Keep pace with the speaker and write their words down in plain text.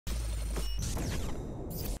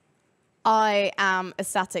I am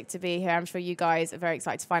ecstatic to be here. I'm sure you guys are very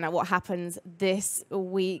excited to find out what happens this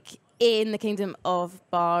week in the Kingdom of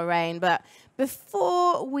Bahrain. But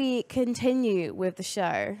before we continue with the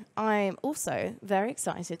show, I'm also very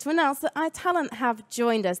excited to announce that our talent have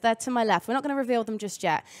joined us. They're to my left. We're not going to reveal them just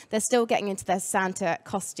yet. They're still getting into their Santa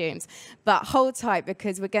costumes. But hold tight,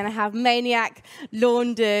 because we're going to have Maniac,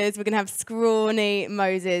 Launders, we're going to have Scrawny,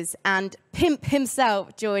 Moses, and Pimp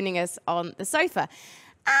himself joining us on the sofa.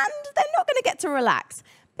 And they're not going to get to relax,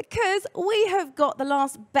 because we have got the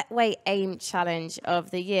last Betway Aim Challenge of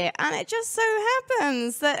the year. And it just so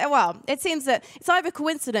happens that, well, it seems that it's either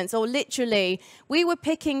coincidence or literally we were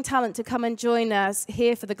picking talent to come and join us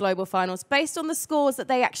here for the Global Finals based on the scores that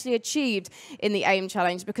they actually achieved in the Aim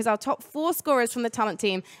Challenge, because our top 4 scorers from the talent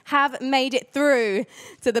team have made it through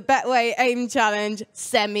to the Betway Aim Challenge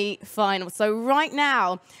semi-final. So right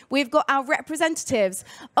now, we've got our representatives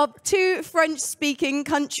of 2 French-speaking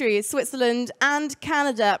countries, Switzerland and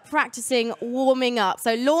Canada, practicing warming up.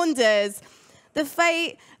 So Launders, the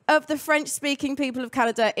fate of the French-speaking people of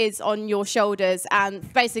Canada is on your shoulders,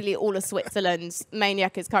 and basically all of Switzerland.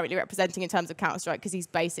 Maniac is currently representing in terms of Counter-Strike, because he's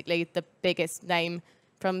basically the biggest name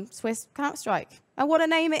from Swiss Counter-Strike. And what a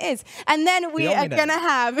name it is. And then we are going to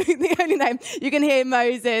have the only name. You can hear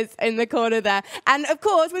Moses in the corner there. And of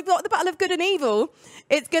course, we've got the battle of good and evil.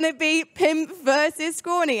 It's going to be Pimp versus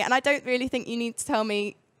Scrawny. And I don't really think you need to tell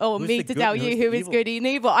me or me to tell you who is good and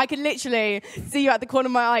evil. I can literally see you at the corner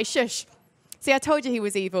of my eye. Shush. See, I told you he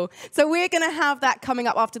was evil. So we're going to have that coming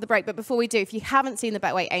up after the break. But before we do, if you haven't seen the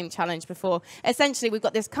Betway Aim Challenge before, essentially we've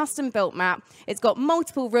got this custom-built map. It's got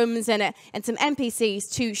multiple rooms in it and some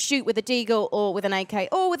NPCs to shoot with a deagle or with an AK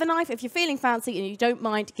or with a knife if you're feeling fancy and you don't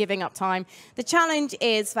mind giving up time. The challenge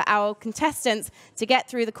is for our contestants to get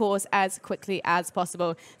through the course as quickly as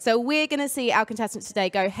possible. So we're going to see our contestants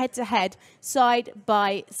today go head-to-head, side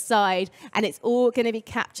by side, and it's all going to be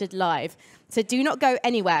captured live. So do not go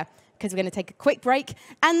anywhere, because we're going to take a quick break,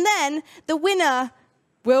 and then the winner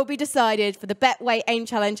will be decided for the Betway Aim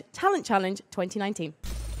Challenge Talent Challenge 2019.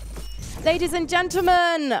 Ladies and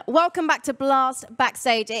gentlemen, welcome back to Blast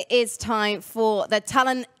Backstage. It is time for the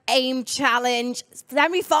Talent Aim Challenge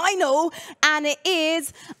semi-final, and it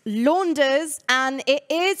is Launders and it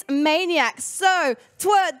is Maniac. So,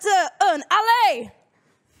 toi, deux, un, allez!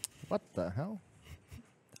 What the hell?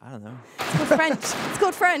 I don't know. It's called French. It's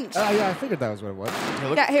called French. Yeah, I figured that was what it was.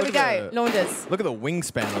 Yeah, here we go. Launders. Look at the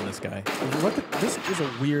wingspan on this guy. This is a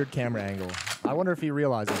weird camera angle. I wonder if he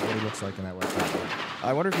realizes what he looks like in that website.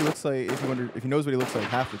 I wonder if he looks like if he knows what he looks like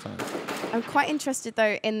half the time. I'm quite interested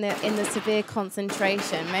though in the severe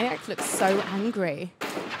concentration. Maniac looks so angry.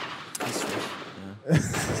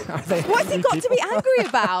 What's he got to be angry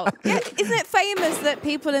about? Yeah, isn't it famous that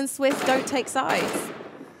people in Swiss don't take sides?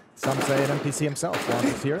 Some say an NPC himself while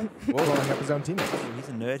he's here, blowing up his own teammates. He's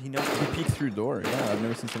a nerd. He knows. He peeked through door. Yeah, I've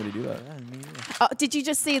never seen somebody do that. Oh, did you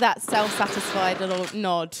just see that self-satisfied little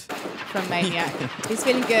nod from Maniac? He's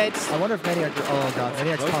feeling good. I wonder if Maniac. Oh god,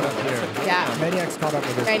 Maniac's caught up here. Yeah. Maniac's caught up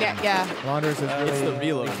with this. Maniac, one. yeah. Launders is really. It's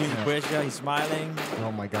the reload. He's smiling.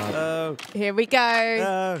 Oh my god. Here we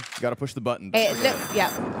go. You gotta push the button. It looks, yeah,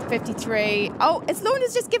 53. Oh, is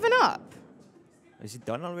Launders just given up? Is he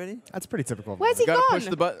done already? That's pretty typical. Where's he You gotta gone? push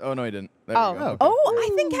the button. Oh no, he didn't. There Oh, we go. Okay.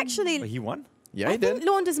 oh, I think actually. But he won? Yeah, I he did. think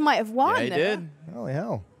Launders might have won. Yeah, he did. Holy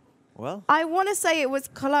hell. Well. I want to say it was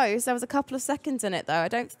close. There was a couple of seconds in it, though. I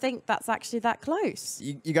don't think that's actually that close.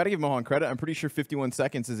 You got to give Mohan credit. I'm pretty sure 51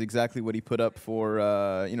 seconds is exactly what he put up for,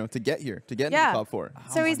 you know, to get here, to get into the top 4.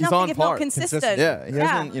 So he's on nothing if not par. consistent. Yeah, he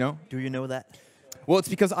hasn't, you know. Do you know that? Well, it's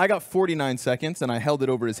because I got 49 seconds and I held it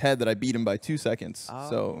over his head that I beat him by 2 seconds. Oh.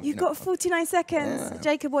 So You got 49 seconds. Yeah.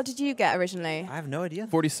 Jacob, what did you get originally? I have no idea.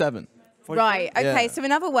 47. Right, okay, Yeah. so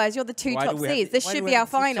in other words, you're the 2 top seeds. This should be our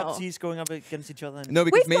final. Top seeds going up against each other. No,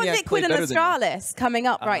 because We've got Maniac Liquid played and better than you. Astralis coming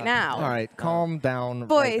up right now. All right, calm down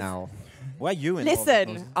Boys. right now. Why are you in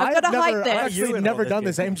Listen, I've got to hide I've this. actually never done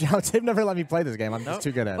this aim challenge. They've never let me play this game. I'm just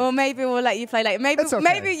too good at it. Well, maybe we'll let you play later. Maybe, It's okay.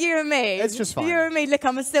 maybe you and me. It's just fine. You and me. Look,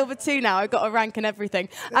 I'm a silver 2 now. I've got a rank and everything.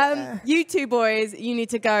 You 2 boys, you need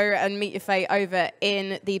to go and meet your fate over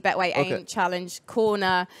in the Betway Aim Challenge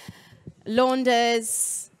corner.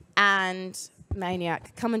 Launders and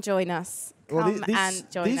Maniac, come and join us. Come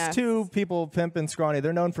and join us. These 2 people, Pimp and Scrawny,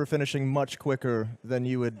 they're known for finishing much quicker than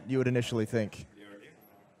you would initially think.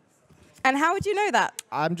 And how would you know that?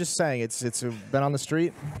 I'm just saying, it's been on the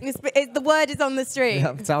street. The word is on the street.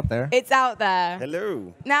 Yeah, it's out there. It's out there.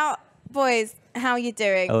 Hello. Now, boys, how are you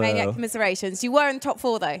doing? Hello. Maniac commiserations. You were in top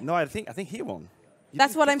 4 though. No, I think he won.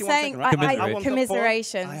 That's what I'm saying. Right?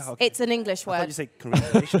 Commiserations. Okay. It's an English I word. thought you say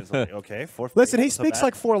congratulations. Okay, fourth Listen, place, he so speaks bad.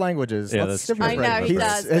 like 4 languages. Yeah, Let's that's true. I know, he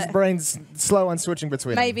does, His but- brain's slow on switching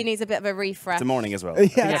between them. Maybe needs a bit of a refresh. It's the morning as well.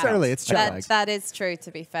 Yeah, it's early. It's jet lag. That is true,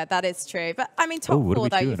 to be fair. That is true. But, I mean, top what are 4, we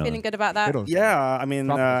though. You chewing feeling on? good about that? Skittles. Yeah, I mean,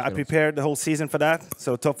 Tropical I Skittles. prepared the whole season for that.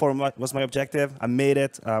 So top 4 was my objective. I made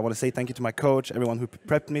it. I want to say thank you to my coach, everyone who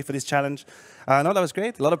prepped me for this challenge. No, that was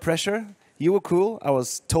great. A lot of pressure. You were cool. I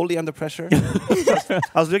was totally under pressure. I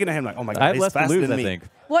was looking at him like, oh my God, I have he's less to faster lose, than I me. think.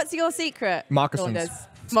 What's your secret? Moccasins. Launders?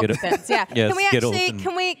 Moccasins, yeah. Yeah, Can we Skittles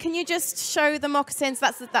actually, and- can you just show the moccasins?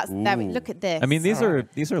 There we look at this. I mean, these are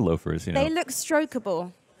loafers, you know. They look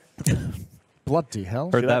strokeable. Bloody hell.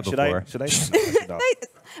 Heard that Should before. I? Should I?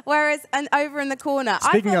 Whereas, and over in the corner, I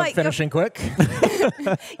Speaking feel of like finishing quick,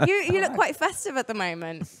 you look quite festive at the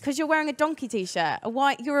moment because you're wearing a donkey t-shirt.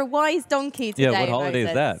 You're a wise donkey today. Yeah, what holiday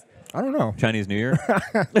is Moses. that? I don't know. Chinese New Year?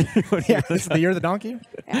 Yeah, this is the year of the donkey?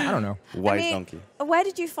 I don't know. Wise I mean, donkey. Where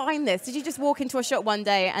did you find this? Did you just walk into a shop one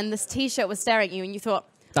day and this t-shirt was staring at you and you thought,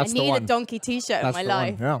 That's I the need a one. donkey t-shirt in That's my the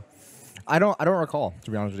life? one. Yeah. I don't recall,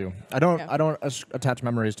 to be honest with you. I don't Yeah. attach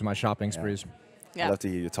memories to my shopping sprees. Yeah. I love to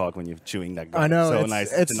hear you talk when you're chewing that gum. I know. So it's,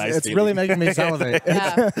 nice. It's, a nice it's feeling. really making me salivate.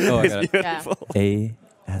 Yeah. Oh, I It's got it. beautiful.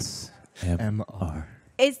 ASMR.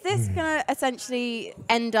 Is this going to essentially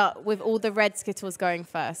end up with all the red Skittles going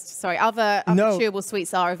first? Sorry, other No. chewable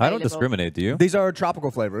sweets are available. I don't discriminate, do you? These are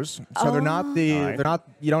tropical flavors, so they're not the Alright. they're not.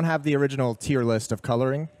 You don't have the original tier list of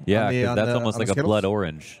coloring. Yeah, on the- 'cause on that's the- almost on the like a Skittles. blood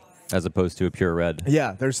orange as opposed to a pure red.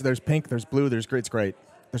 Yeah, there's pink, there's blue, there's great. It's great.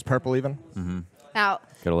 There's purple even. Now,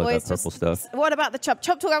 Gotta love boys, that purple stuff. What about the talk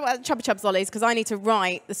about the Chubba Chubs lollies, because I need to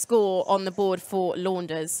write the score on the board for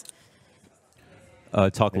Launders.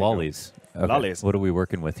 Talk lollies. Okay. Lollies. What are we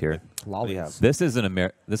working with here? Lollies. have? This is an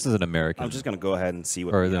American. I'm just going to go ahead and see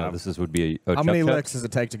what or we no, have. would be a How Chup many Chups? licks does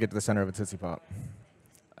it take to get to the center of a Tootsie Pop?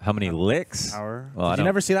 How many licks? Hour. Well, I Did you don't-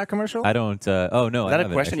 never see that commercial? I don't. Oh no, Is I that a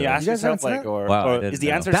haven't, question you actually. ask You guys yourself? haven't Like, seen or, Wow, I or didn't is the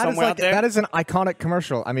know. answer That is somewhere out there? that is an iconic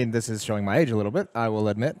commercial. I mean, this is showing my age a little bit. I will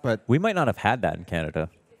admit, but We might not have had that in Canada.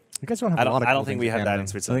 you guys don't have I a lot don't, of. I cool don't think things we have that Canada. in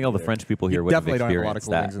I Switzerland. think all the either. French people here You would have definitely don't have a lot of experienced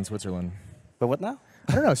cool that. things in Switzerland. But what now?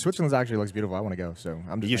 I don't know. Switzerland actually looks beautiful. I want to go. So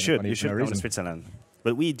I'm just. You making should. funny You for should no go to reason. Switzerland.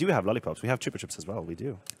 But we do have lollipops. We have chupa chups as well. We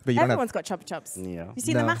do. But you don't Everyone's have. got Chubba Chubs. Yeah. You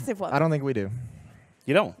see the No, massive one? I don't think we do.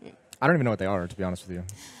 You don't? I don't even know what they are, to be honest with you.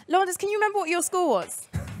 Launders, can you remember what your score was?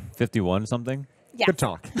 51 something. Yeah. Good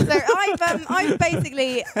talk. So I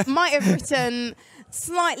basically might have written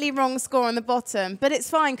slightly wrong score on the bottom, but it's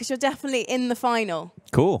fine because you're definitely in the final.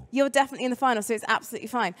 Cool. You're definitely in the final, so it's absolutely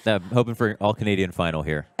fine. I'm hoping for an all Canadian final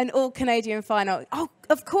here. An all-Canadian final. Oh,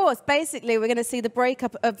 of course. Basically, we're going to see the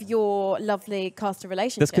breakup of your lovely caster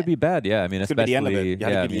relationship. This could be bad. Yeah, I mean, Could be especially. the end of it. You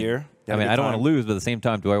had a yeah, good year. You I had a mean, good I don't want to time. lose, but at the same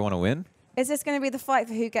time, do I want to win? Is this going to be the fight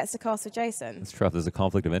for who gets to cast with Jason? It's tough. There's a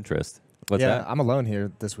conflict of interest. What's Yeah, that? I'm alone here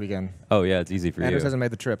this weekend. Oh yeah, it's easy for Anders you. hasn't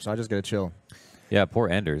made the trip, so I just get to chill. Yeah, poor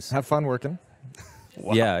Anders. Have fun working.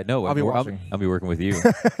 Wow. Yeah, no, I'll be watching. I'll be working with you.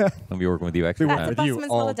 I'll be working with you extra Be That's with a time. you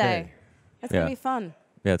busman's all holiday. day. It's going Yeah. to be fun.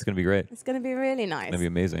 Yeah, it's gonna be great. It's going to be really nice. It's gonna be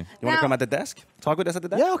amazing. You want Now- to come at the desk? Talk with us at the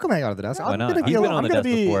desk? Yeah, I'll come hang out at the desk. Why I'm not? gonna be. You've been I'm on the gonna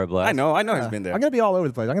desk be. before, Blast. I know he's been there. I'm gonna be all over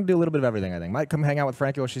the place. I'm gonna do a little bit of everything. I think. Might come hang out with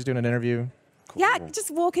Frankie while she's doing an interview. Yeah,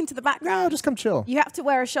 just walk into the background. No, just come chill. You have to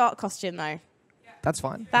wear a shark costume, though. That's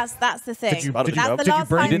fine. That's the thing. Did you that's bring- the did you last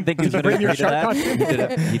bring- You time. didn't think he was Did you gonna bring your agree to shark that? He did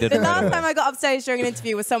it. He did The it right last away. time I got upstage during an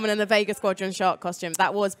interview was someone in a Vegas Squadron shark costume.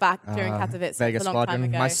 That was back during Katowice. Vegas a long time Squadron,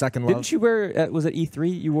 ago. my second love. Didn't you wear? Was it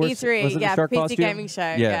E3? You wore? E3, was it yeah, a shark PC costume? gaming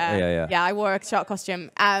show. Yeah. Yeah, I wore a shark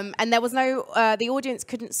costume. And there was no, the audience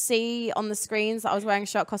couldn't see on the screens that I was wearing a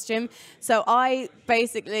shark costume. So I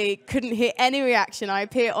basically couldn't hear any reaction. I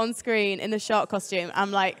appear on screen in the shark costume.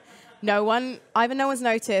 I'm like, either no one's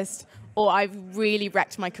noticed or I've really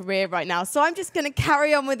wrecked my career right now. So I'm just going to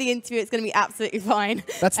carry on with the interview. It's going to be absolutely fine.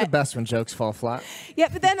 That's the best when jokes fall flat. Yeah,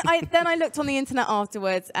 but then I looked on the internet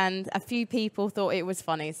afterwards and a few people thought it was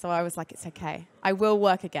funny. So I was like, it's okay. I will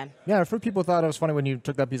work again. Yeah, a few people thought it was funny when you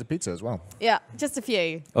took that piece of pizza as well. Yeah, just a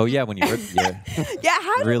few. Oh yeah, when you ripped. Yeah. Yeah,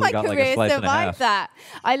 how did Really my got like a career slice and a survive half. that?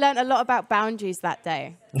 I learned a lot about boundaries that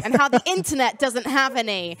day and how the internet doesn't have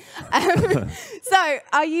any. So,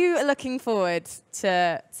 are you looking forward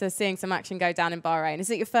to seeing some action go down in Bahrain? Is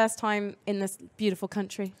it your first time in this beautiful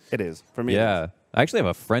country? It is. For me, Yeah, I actually have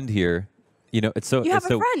a friend here. You know, it's so. You have it's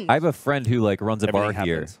a so, friend? I have a friend who like runs a Everything bar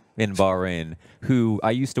here happens. in Bahrain, who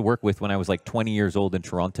I used to work with when I was like 20 years old in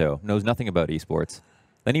Toronto. Knows nothing about esports.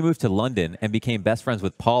 Then he moved to London and became best friends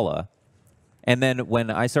with Paula. And then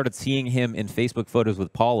when I started seeing him in Facebook photos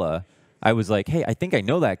with Paula, I was like, hey, I think I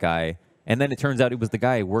know that guy. And then it turns out it was the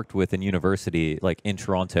guy I worked with in university, like in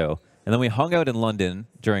Toronto. And then we hung out in London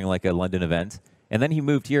during like a London event. And then he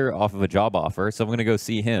moved here off of a job offer, so I'm going to go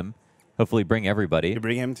see him. Hopefully bring everybody. You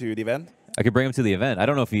bring him to the event? I could bring him to the event. I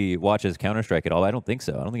don't know if he watches Counter-Strike at all. I don't think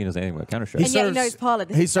so. I don't think he knows anything about Counter-Strike. And yet he knows Paula.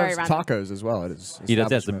 He serves tacos as well at his He does.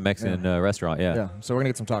 That's a Mexican restaurant, yeah. Yeah, so we're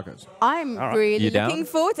going to get some tacos. I'm really looking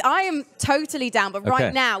forward to I am totally down, but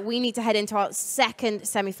right now we need to head into our second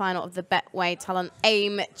semi-final of the Betway Talent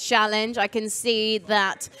Aim Challenge. I can see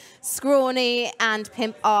that Scrawny and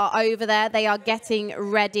Pimp are over there. They are getting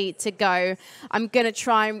ready to go. I'm going to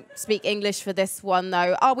try and speak English for this one,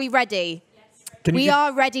 though. Are we ready? We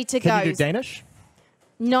are ready to go. Can you do Danish?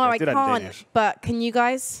 No, I can't. But can you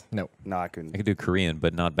guys? No. No, I couldn't. I could do Korean,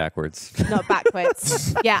 but not backwards. Not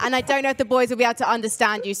backwards. Yeah, and I don't know if the boys will be able to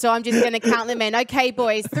understand you, so I'm just going to count them in. Okay,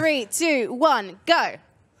 boys. 3, 2, 1, go.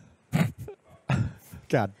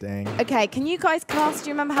 God dang. Okay, can you guys cast? Do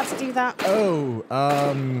you remember how to do that? Oh,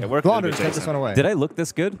 Launders, take this one away. Did I look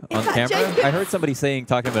this good on camera? I heard somebody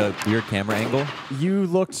talking about a weird camera angle. You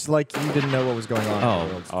looked like you didn't know what was going on.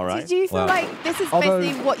 Oh, all right. Did you feel like this is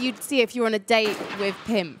basically what you'd see if you were on a date with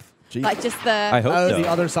Pimp? Geez. Like just the... I hope so. The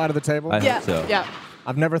other side of the table? I hope so. Yeah.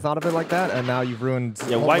 I've never thought of it like that, and now you've ruined...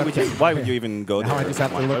 Yeah, why would you even go there? Now I just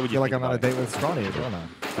have to feel like I'm on a date with Scrawny as well now.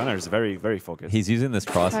 Connor is very, very focused. He's using this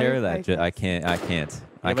crosshair that I can't.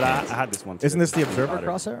 Yeah, but I had this one too. Isn't this the observer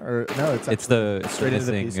crosshair? Or no, it's the straight into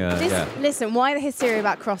the PC. Listen, why the hysteria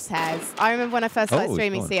about crosshairs? I remember when I first started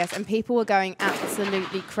streaming CS, and people were going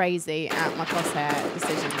absolutely crazy at my crosshair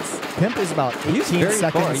decisions. Pimp is about 18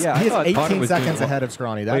 seconds. Yeah, he is 18 seconds ahead of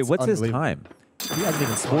Scrawny. That's Wait, what's his time? He hasn't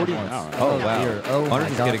even scored 40. Oh, wow. Dear. Oh, Launders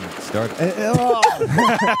is getting started.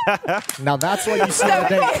 Now that's what you see on a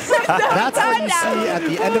date. That's what you see at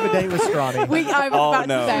the end of a date with Scrawny. I was about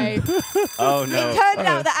to say. Oh, no. It turned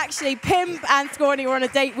out that actually Pimp and Scrawny were on a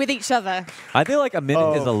date with each other. I feel like a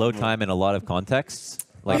minute is a low time in a lot of contexts.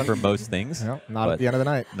 Like for most things. No, not at the end of the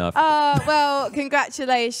night. No. Well,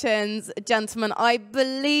 congratulations, gentlemen. I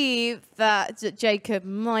believe that Jacob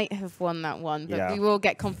might have won that one, but we will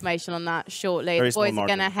get confirmation on that shortly. The boys are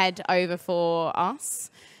going to head over for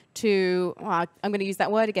us to, I'm going to use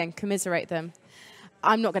that word again, commiserate them.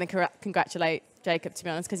 I'm not going to congratulate Jacob, to be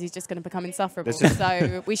honest, because he's just going to become insufferable.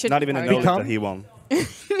 So we should not even acknowledge that he won.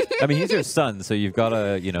 I mean, he's your son, so you've got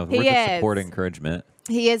to, words of support and encouragement.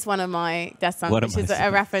 He is one of my death sons, which is a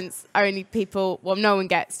reference only people, well, no one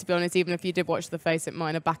gets, to be honest, even if you did watch the Face at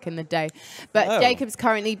Minor back in the day. But Jacob's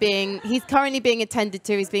currently being attended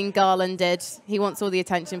to. He's being garlanded. He wants all the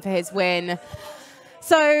attention for his win.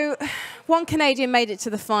 So one Canadian made it to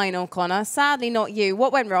the final, Connor. Sadly, not you.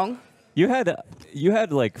 What went wrong? You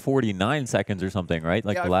had like 49 seconds or something, right?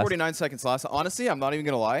 Like yeah, the last 49 seconds last. Honestly, I'm not even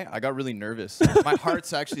gonna lie. I got really nervous. My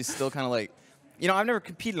heart's actually still kind of like, I've never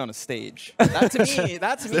competed on a stage. That to me is like,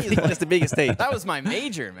 that's the biggest stage. That was my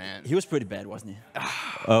major, man. He was pretty bad, wasn't he?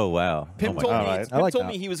 Oh wow. Pimp told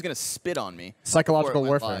me he was gonna spit on me. Psychological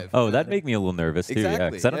warfare. Live. Oh, that'd make me a little nervous too. Exactly. Yeah,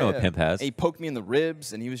 because I don't know what Pimp has. He poked me in the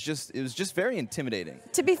ribs, and it was just very intimidating.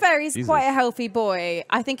 To be fair, he's quite a healthy boy.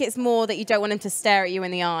 I think it's more that you don't want him to stare at you in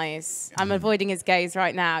the eyes. I'm avoiding his gaze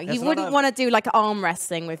right now. You wouldn't want to do like arm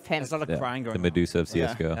wrestling with Pimp. There's a lot of crying going on. The Medusa of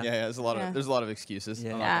CS:GO. Yeah, there's a lot of excuses. I'm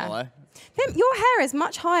not gonna lie. Pimp, your hair is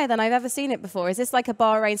much higher than I've ever seen it before. Is this like a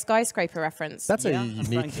BAHRAIN skyscraper reference? That's a I'm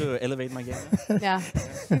trying to elevate my game. Yeah,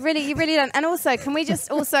 you really don't. And also, can we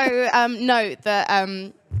just also note that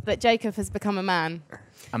that Jacob has become a man?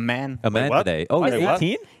 A man. A man today. Oh, he's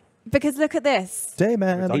 18? Because look at this. Day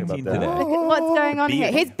man. 18 today. Look at what's going on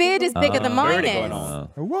here. His beard is bigger than mine is.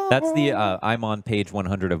 That's the I'm on page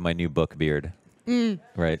 100 of my new book beard.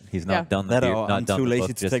 Right, he's not done the beard, not done the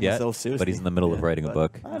book just yet, but he's in the middle of writing a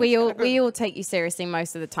book. We all take you seriously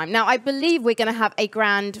most of the time. Now, I believe we're going to have a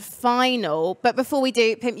grand final, but before we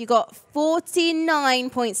do, Pimp, you got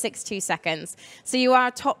 49.62 seconds. So you are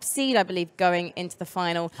a top seed, I believe, going into the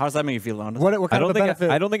final. How does that make you feel, Launders? What kind of benefit?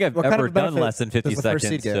 I don't think I've ever done less than 50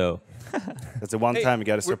 seconds. So that's the one time you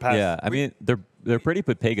got to surpass. Yeah, I mean they're pretty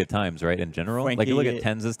Pepega times, right? In general, Frankie, like you look at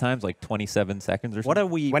Tenz's times, like 27 seconds or something. What are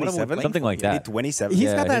we? 27, something like that. 27.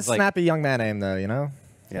 He's got that snappy young man aim, though. Yeah,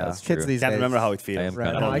 that's kids true. these Can't days. remember how it feels.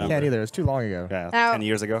 I can't either. It's too long ago. Yeah, Now, 10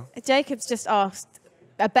 years ago. Jacob's just asked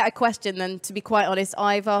a better question than, to be quite honest,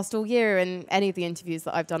 I've asked all year in any of the interviews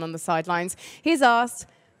that I've done on the sidelines. He's asked,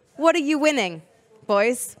 what are you winning,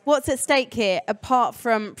 boys? What's at stake here, apart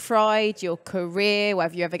from pride, your career,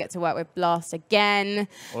 whether you ever get to work with BLAST again,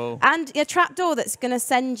 and a trapdoor that's going to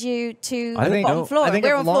send you to the bottom floor?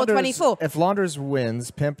 We're on floor 24. If Launders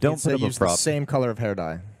wins, Pimp needs to use the same color of hair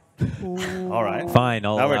dye. All right. Fine,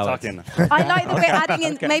 I'll now we're allow talking. I like that we're adding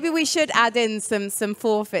in. Maybe we should add in some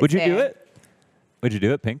forfeits. Would you here. do it? Would you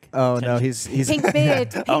do it, Pink? Oh no, he's Pink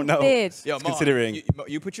beard. Pink Oh, no. beard. Yo, Mom, considering.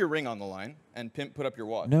 you put your ring on the line, and Pimp put up your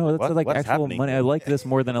watch. No, that's like What's actual happening? money. I like this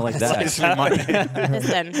more than I like that.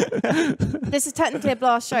 Listen, this is technically a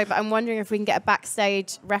Blast show, but I'm wondering if we can get a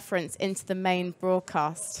backstage reference into the main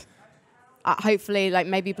broadcast. Hopefully, like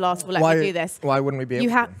maybe Blast will let me do this. Why wouldn't we be able You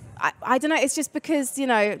to? have, I don't know. It's just because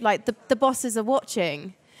like the bosses are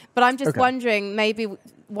watching. But I'm just wondering, maybe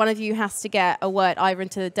one of you has to get a word either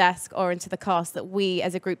into the desk or into the cast that we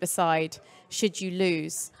as a group decide should you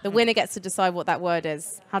lose. The winner gets to decide what that word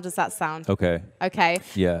is. How does that sound? Okay. Okay.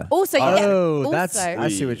 Yeah. Also, you get, I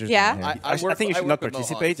see what you're Yeah. saying. I think you should not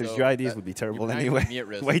participate, because your ideas would be terrible anyway.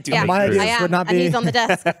 Way too yeah, big. My for ideas it. I am, would not and be- he's on the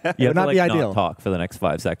desk. You have not to, like, be ideal. talk for the next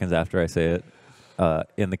 5 seconds after I say it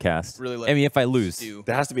in the cast. Really let I mean, if I lose. stew.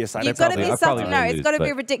 There has to be a side. You've got to be I'll subtle. probably No, lose, it's got to be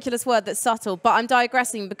a but- ridiculous word that's subtle. But I'm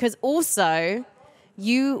digressing because also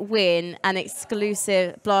you win an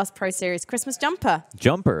exclusive Blast Pro Series Christmas jumper.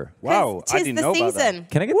 Jumper. Wow, I Tis didn't the know about that. season.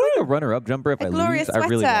 Can I get like a runner-up jumper if A I glorious lose? I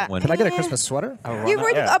really sweater. want one. Can I get a Christmas sweater? You've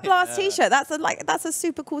already Yeah. got a Blast T-shirt. That's a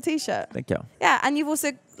super cool T-shirt. Thank you. Yeah, and you've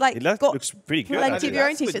also like It got looks pretty good. like actually. your own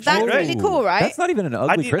That's T-shirt. legit. That's Right. really cool, right? That's not even an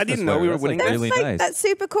ugly Christmas didn't know we were sweater. winning That's that. like That's really like, nice. that's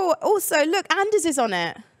super cool. Also, look, Anders is on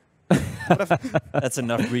it. That's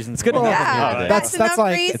enough reason. It's good to Well, have him here. Yeah. That's enough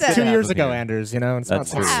like reason. it's 2 Yeah. years ago, Yeah. Anders. You know, it's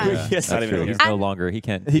That's not true. Yeah. Yeah. Yes, That's not true. even He's here. no longer. He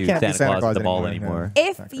can't He do can't do Santa Santa Claus Claus at the ball anymore,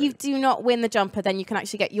 anymore. If you do not win the jumper, then you can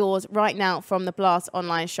actually get yours right now from the Blast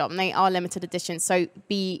online shop. And they are limited edition, so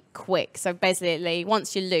be quick. So basically,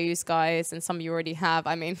 once you lose, guys, and some of you already have,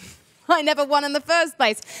 I mean, I never won in the first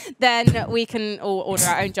place, then we can all order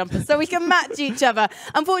our own jumpers so we can match each other.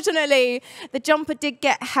 Unfortunately, the jumper did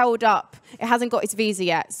get held up. It hasn't got its visa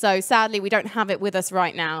yet. So sadly, we don't have it with us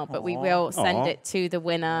right now, but we will send it to the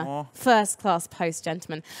winner. First class post,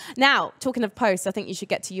 gentlemen. Now, talking of posts, I think you should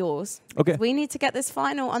get to yours. Okay. We need to get this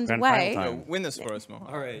final Grand underway. final Yo, time. win this for us, Mo.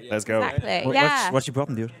 All right. Let's go. Exactly. Yeah. What's your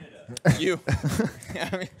problem, dude? You.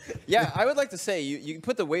 I mean, yeah, I would like to say you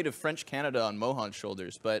put the weight of French Canada on Mohan's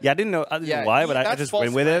shoulders, but Yeah, I didn't know yeah, why, but I that's just false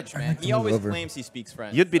went with French, it. Man. He always over. claims he speaks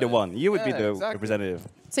French. You'd be the but- one. You would be Yeah, the exactly. representative.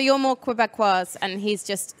 So you're more Quebecois, and he's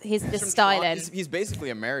just styling. He's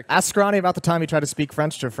basically American. Ask Scrawny about the time he tried to speak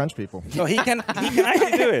French to French people. No, he can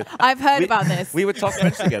actually do it. I've heard We- about this. We would talk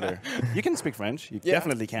French together. You can speak French. You Yeah.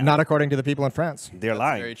 definitely can. Not according to the people in France. They're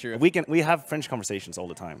lying. very true. We have French conversations all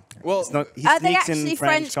the time. Well, It's not, he Are they sneaks in actually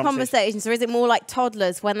French conversations. conversations, or is it more like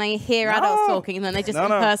toddlers when they hear adults No. talking and then they just No,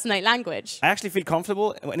 no. impersonate language? I actually feel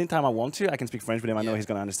comfortable anytime I want to. I can speak French with him. I know he's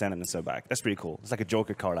going to understand it and so back. That's pretty cool. It's like a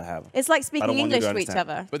Joker card I have. It's like I speaking don't want you English to to each understand.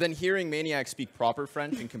 other. but then hearing Maniac speak proper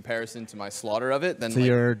French in comparison to my slaughter of it, then So like,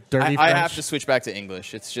 you're dirty I have French? to switch back to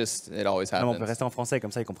English. It's just it always Non, on peut happens. rester en français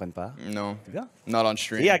comme ça ils comprennent pas. No, Yeah. not on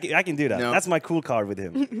stream. Yeah, I can do that. No. That's my cool card with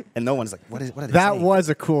him. And no one's like, what are they That saying? was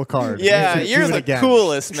a cool card. Yeah, You should you're do it the again.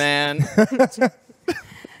 coolest, man.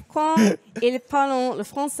 Quand ils parlent le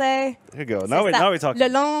français, There you go. c'est Now ça. we're talking. Le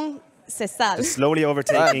langue, c'est sale. Slowly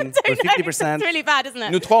overtaking. We're 50%. It's really bad, isn't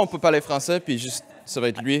it? Nous trois, on peut parler français, puis juste, ça va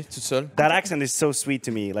être lui tout seul. That accent is so sweet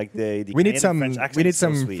to me. Like the We need Canadian some. French accent We need is so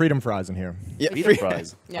some sweet. freedom fries in here. Yeah, Freedom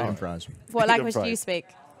fries. Yeah. Freedom fries. What Freedom language do you fries. speak?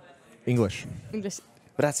 English. English.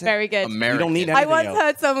 But that's it. Very good. American. You don't need I anything once else.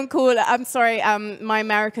 heard someone call, I'm sorry, my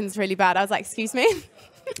American's really bad. I was like, excuse me?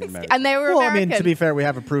 American. And they were Well, I American. mean, to be fair, we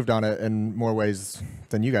have improved on it in more ways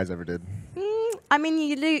than you guys ever did. I mean,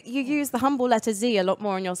 you use the humble letter Z a lot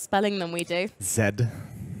more in your spelling than we do. Zed.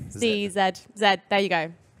 Z, Z, Z. There you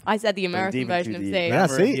go. I said the American deep version into of the- Z. Yeah,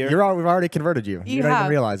 Remember see, here? we've already converted you. You don't have. even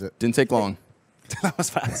realize it. Didn't take long. That was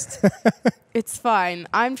fast. It's fine.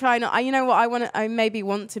 I'm trying to. You know what? I maybe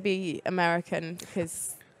want to be American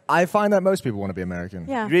because I find that most people want to be American.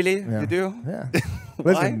 yeah. Really? Yeah. You do? Yeah.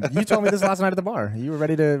 Listen, you told me this last night at the bar. You were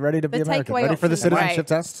ready to be The American. takeaway Ready for the option is citizenship right.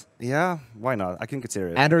 test? Yeah. Why not? I can consider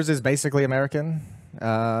it. Anders is basically American.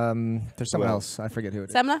 There's someone Who else. I forget who it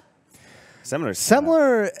is. Semmler? Similar.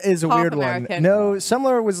 Semmler is a Half weird American. one. No,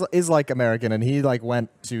 Semmler is like American, and he like went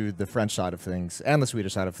to the French side of things and the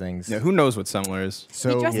Swedish side of things. Yeah, who knows what Semmler is?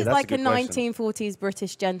 So He dresses that's a like a good question. 1940s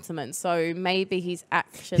British gentleman, so maybe he's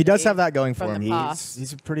actually. he does have that going from for him. the past.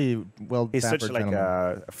 He's a pretty well. He's such like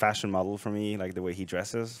gentleman. a fashion model for me, like the way he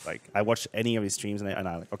dresses. Like I watch any of his streams and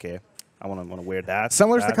I like, okay, I want to wear that.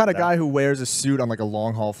 Semmler's the that, kind of that. guy who wears a suit on like a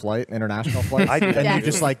long haul flight, international flight, I do. and Yeah. you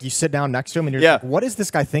just like you sit down next to him and you're Yeah. like, what is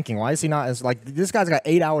this guy thinking? Why is he not as like this guy's got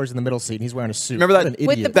 8 hours in the middle seat and he's wearing a suit? Remember What that- an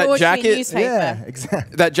with the idiot. That broadsheet jacket- newspaper. Yeah,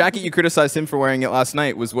 exactly. That jacket you criticized him for wearing it last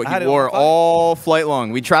night was what I had he it wore on flight. all flight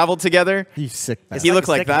long. We traveled together. You sick man. He looked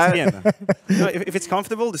like that. No, if it's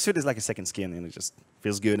comfortable, the suit is like a second skin and it just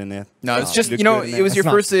feels good in it. No, it's You just look you know good in it was your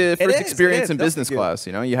That's first is, experience it in does business look good. class.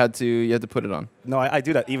 You know you had to put it on. No, I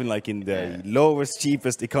do that even like in the lowest,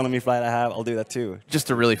 cheapest economy flight I have, I'll do that too. Just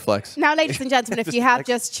to really flex. Now, ladies and gentlemen, if you have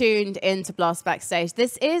just tuned into Blast Backstage,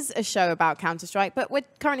 this is a show about Counter-Strike, but we're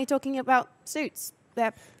currently talking about suits.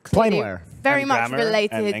 They're clearly Plainware. very And much grammar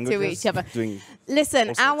related and to languages, each other. doing Listen,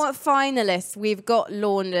 all sorts. our finalists, we've got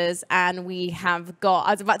Launders and we have got,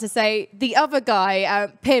 I was about to say, the other guy,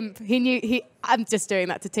 Pimp. I'm just doing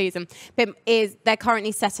that to tease him. Pimp they're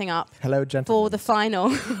currently setting up Hello, gentlemen. for the final,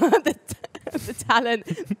 the Talent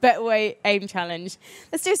Betway Aim Challenge.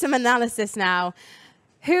 Let's do some analysis now.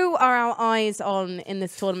 Who are our eyes on in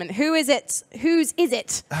this tournament? Whose is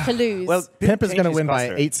it to lose? Well, Pimp is changed going to his win by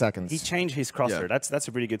crosshair. 8 seconds. He changed his crosshair. Yeah. That's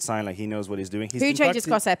a pretty good sign. Like he knows what he's doing. He's Who been changed his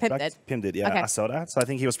practicing- crosshair? Pimp did? Pimp did, yeah. Okay. I saw that. So I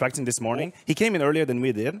think he was practicing this morning. He came in earlier than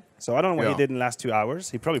we did. So I don't know what Yeah. he did in the last 2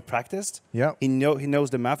 hours. He probably practiced. Yep. He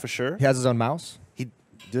knows the map for sure. He has his own mouse.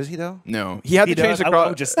 Does he though? No. He had to change the I'll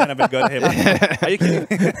cross. just stand up and go to him. Are you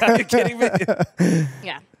kidding? Are you kidding me?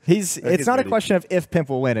 Yeah. It's he's not a ready. question of if Pimp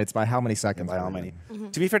will win, it's by how many seconds. By how many?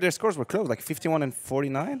 To be fair, their scores were close, like 51 and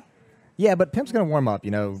 49. Yeah, but Pimp's going to warm up,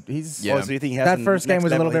 you know. He's Yeah. Or so you think he has that the first game next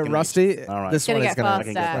was a level little he bit can reach? rusty. All right. This Gonna one is get going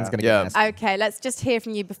faster. to Yeah. get nasty. Okay, let's just hear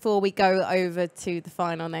from you before we go over to the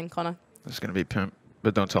final then, Connor. It's going to be Pimp,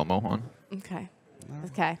 but don't tell Mohan. Okay.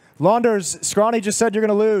 Okay. Launders, Scrawny just said you're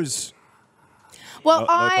going to lose. Well, No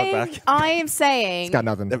talk back. I am saying He's got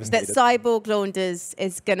nothing. that Cyborg Launders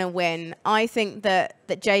is going to win. I think that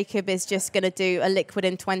Jacob is just going to do a liquid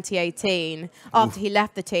in 2018 after he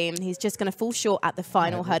left the team. He's just going to fall short at the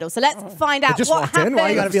final hurdle. So let's find out just what walked in? happened Why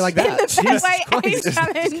you gotta be like that? in the Jesus Betway Aim Christ.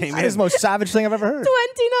 Challenge That is the most savage thing I've ever heard.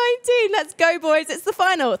 2019. Let's go, boys. It's the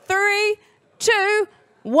final. 3, 2,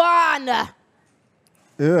 1. Ugh.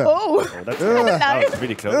 Oh. That was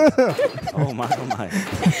really close. Oh my, oh my.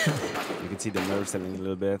 You can see the nerves settling a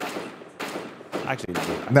little bit. Actually,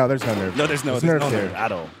 No, there's no nerve. no, there's no nerves nerve here.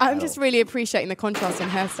 at all. I'm at just all. really appreciating the contrast in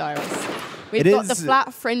hairstyles. We've It got the is-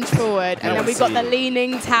 flat fringe forward, and then we've got the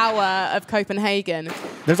leaning tower of Copenhagen.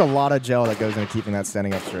 There's a lot of gel that goes into keeping that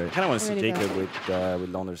standing up straight. I kind of want to see Really Jacob with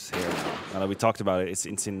Launders here now. Now that we talked about it,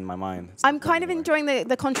 it's in my mind. It's I'm not kind of going enjoying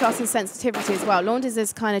the contrast and sensitivity as well. Launders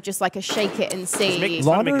is kind of just like a shake it and see. He's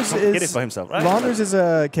trying to make it Launders complicated is for himself, right? Launders is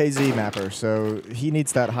a KZ mapper, so he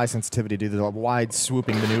needs that high sensitivity to do the wide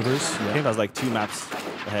swooping maneuvers. I think I was like 2 maps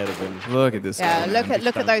ahead of him. Look at this Yeah, guy. look man.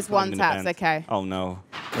 at those one taps. Okay. Oh no.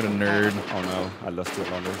 What a nerd. Oh no. I lost to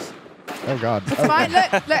Launders. Oh God. It's fine.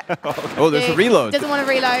 Look. Oh, there's a reload. Doesn't want to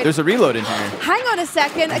reload. There's a reload in here. Hang on a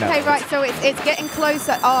second. Okay, right. So it's getting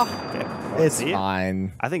closer. Oh, It's See?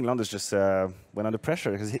 fine. I think Launders just went under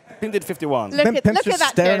pressure because he did 51. look at Pimp's look at just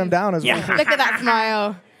that. staring chin. him down as well. Look at that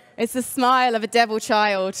smile. It's the smile of a devil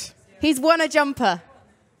child. He's won a jumper.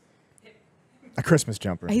 A Christmas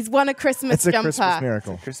jumper. He's won a Christmas It's a jumper. Christmas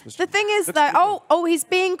miracle. Christmas. The thing is, though, he's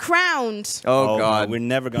being crowned. Oh, no, God. we're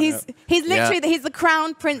never gonna. He's literally he's the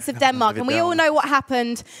crown prince of Denmark, and we all know what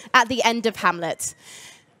happened at the end of Hamlet.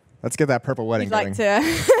 Let's get that purple wedding You'd like going.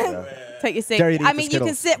 to take your seat. Dare you to eat I the mean, you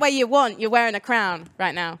can Skittles. sit where you want. You're wearing a crown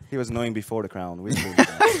right now. He was annoying before the crown. We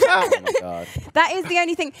oh my God. That is the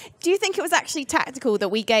only thing. Do you think it was actually tactical that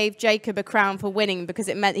we gave Jacob a crown for winning because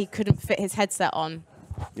it meant he couldn't fit his headset on?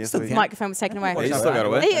 Yes, The microphone was taken away. Yeah, you still got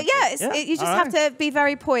away. You just have to be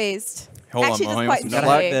very poised. Hold on, Actually, Mohan, it you does want quite some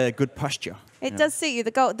suit you. the good posture. It does suit you.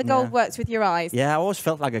 The gold Yeah. works with your eyes. Yeah, I always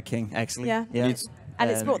felt like a king, actually. Yeah. Yeah.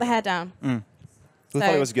 And it's brought the hair down. Who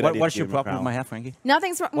thought it was a good idea What's to your give him a problem with crown? my hair, Frankie?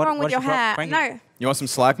 Nothing's wrong with what's your your hair. Frankie? No. You want some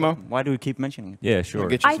slack, Mo? Why do we keep mentioning it? Yeah, sure.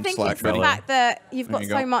 Get you I some think slack, it's the buddy. fact that you've There got you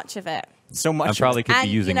so go. much of it. So much. I probably could And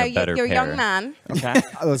be using a better you're a pair. young man. Okay.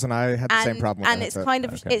 Listen, I had the same problem with and that it's headset. kind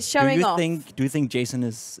of Okay. it's showing off. Do you think Jason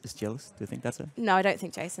is jealous? Do you think that's it? No, I don't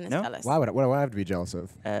think Jason is No? jealous. Why would I have to be jealous of?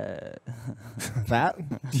 Uh, That?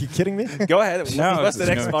 Are you kidding me? Go ahead. No, What's the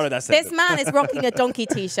no. next part of that This sentence? man is rocking a donkey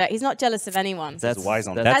t-shirt. He's not jealous of anyone. that's wise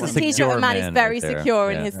on that's As That's a a t-shirt, secure a man is man very right there.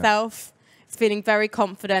 secure in Yeah. himself. He's feeling very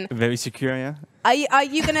confident. very secure, yeah. Are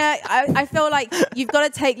you gonna? I feel like you've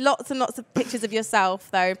got to take lots and lots of pictures of yourself,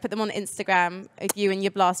 though. Put them on Instagram of you and your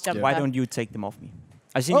blast jumper. Why don't you take them off me?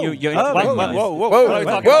 I seen Oh. you're Whoa, like, whoa, nice. whoa, whoa, Whoa, what are we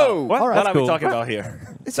talking whoa. about? What, All right, what are cool. we talking about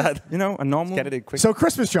here? Is that You know, a normal. get it quick? So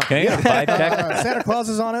Christmas jumper. Okay, vibe check. Santa Claus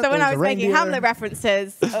is on it. So when there's I a was making reindeer. Hamlet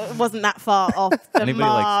references, it wasn't that far off the Anybody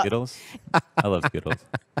like mark. Skittles? I love Skittles.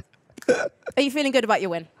 Are you feeling good about your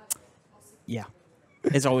win? Yeah.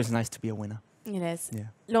 It's always nice to be a winner. It is. Yeah.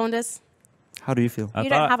 Launders, How do you feel? I you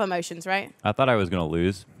thought, don't have emotions, right? I thought I was going to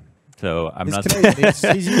lose, so I'm He's not. Canadian.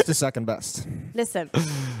 He's used to second best. Listen,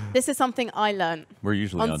 this is something I learned. We're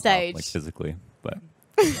usually on on stage. top, like physically, but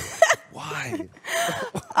Why?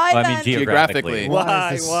 I Well, I mean, learned- geographically.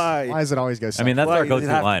 Why? Why does it always go? I mean, that's Why our does it go-to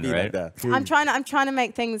have to line, be right? like that? I'm trying to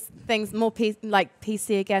make things more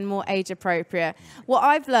PC again, more age appropriate. What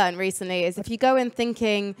I've learned recently is if you go in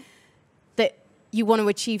thinking that you want to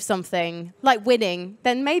achieve something like winning,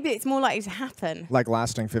 then maybe it's more likely to happen. Like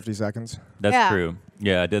lasting 50 seconds. That's Yeah. true.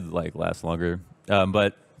 Yeah, I did like last longer.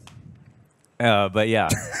 But yeah,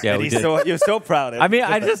 yeah, we did. You're so proud. I mean,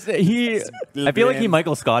 I feel like he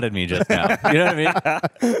Michael Scotted me just now. You know what I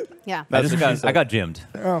mean? Yeah. I got gymmed.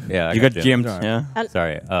 Oh. Yeah, I You got gymmed. Sorry. Yeah.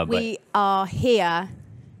 Sorry. We are here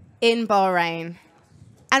in Bahrain,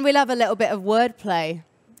 and we love a little bit of wordplay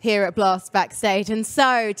here at BLAST Backstage. And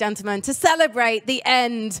so, gentlemen, to celebrate the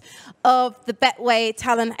end of the Betway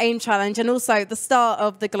Talent Aim Challenge and also the start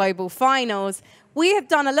of the Global Finals, we have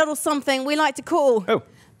done a little something we like to call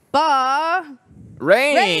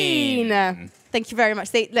BAHRAIN. Thank you very much.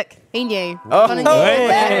 See, look, he knew. Oh, Gonna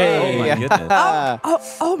Oh my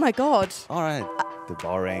goodness. oh my God. All right. The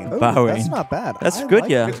Bahrain. Oh, Bahrain. that's not bad. That's I good,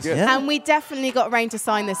 like yeah. it. Yeah. And we definitely got Rain to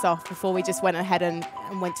sign this off before we just went ahead and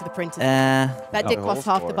went to the printers. That did the cost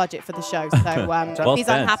whole half the score. budget for the show, so Well he's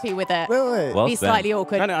spent. unhappy with it. Wait. Well he's spent. slightly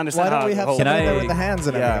awkward. Trying to understand Why don't how we the have whole- something Can there I- with the hands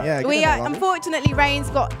and Yeah. everything? Yeah. We get in there, Launders. unfortunately, Rain's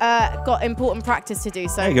got important practice to do,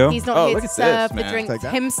 so There you go. he's not Oh, here look to at serve this, the man. drinks Take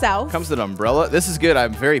that. himself. Comes with an umbrella. This is good.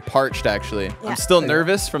 I'm very parched, actually. Yeah. I'm still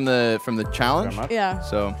nervous from the challenge. Yeah.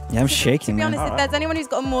 So Yeah, I'm To shaking. be man. honest, if there's anyone who's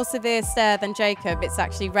got a more severe stare than Jacob, it's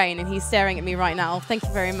actually Rain, and he's staring at me right now. Thank you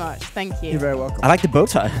very much. Thank you. You're very welcome. I like the bow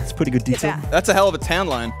tie. It's pretty good detail. Yeah. that's a hell of a tan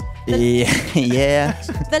line. Yeah. Yeah.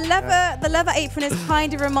 The leather apron is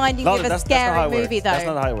kind of reminding me of a That's not scary how it movie, works. though. That's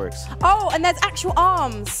not how it works. Oh, and there's actual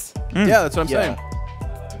arms. Yeah, that's what I'm saying.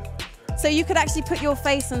 So you could actually put your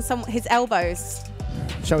face on his elbows.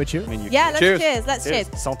 Shall we cheer? I mean, you Yeah, let's Cheers. cheers. Let's Cheers.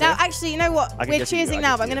 cheers. Santé. Now, actually, you know what? I can We're get to you. cheersing I now,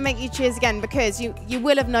 can but I'm see going to make you cheers again because you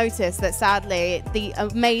will have noticed that, sadly, the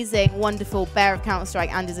amazing, wonderful bear of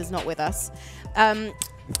Counter-Strike, Anders, is not with us.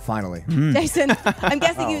 Finally. Jason, I'm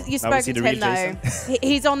guessing Oh, you've now we spoken see to the him, real though.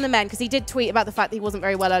 He's on the mend because he did tweet about the fact that he wasn't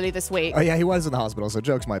very well earlier this week. Oh yeah, he was in the hospital, so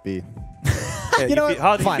jokes might be. Yeah, You know what?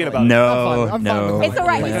 how do you Finally. feel about it? No, I'm fine no. with it. It's all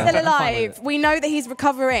right. He's Yeah. still I'm fine with alive. it. We know that he's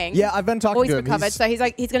recovering. Yeah, I've been talking Or he's to him. recovered, so he's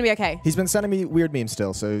going to be okay. He's been sending me weird memes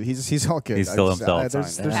still, so he's all good. He's still himself.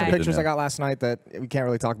 There's Okay. some Good pictures to I know. got last night that we can't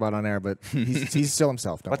really talk about on air, but he's still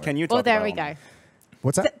himself. Don't What worry. can you talk Well, there about? we go.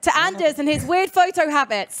 What's that? To Anders and his weird photo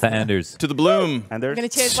habits. To Anders. To the bloom. And there's I'm going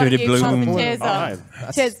to cheers To one of the you. blue. Pass the cheers All on.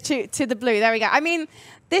 right. Cheers to the blue. There we go. I mean,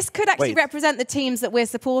 this could actually Wait. represent the teams that we're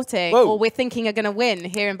supporting Whoa. or we're thinking are going to win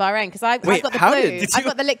here in Bahrain because I've Wait, got the how blue. did I've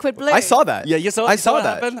got the liquid blue. I saw that. Yeah, you saw. I you saw what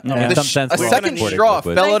that. happened? Yeah, in The some sense, a we're second supporting straw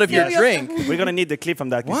liquid. fell out of your Like, drink. We're gonna need the clip from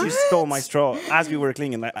that because you stole my straw as we were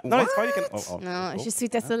cleaning. Like, no, it's fine. You can. Oh. No, je suis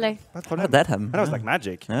désolé. That's How did that happen? That was like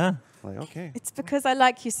magic. Yeah. Like, okay. It's because I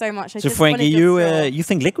like you so much. I So just Frankie, wanted the straw. you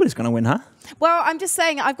think Liquid is gonna win, huh? Well, I'm just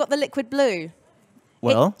saying I've got the liquid blue.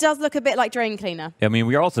 Well, It does look a bit like drain cleaner. I mean,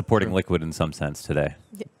 we are all supporting Liquid in some sense today,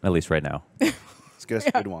 at least right now. Let's get us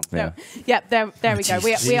a good one. Yeah. Yep, there we go.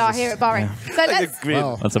 We are here at Bahrain. So let's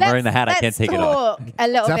Well, Once I'm wearing the hat, I can't take it off. talk a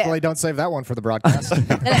little definitely bit. don't save that one for the broadcast.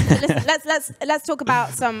 Let's talk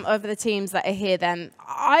about some of the teams that are here. Then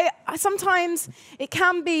I sometimes it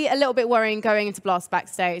can be a little bit worrying going into BLAST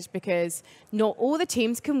Backstage because not all the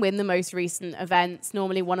teams can win the most recent events.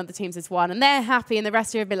 Normally, one of the teams has won, and they're happy, and the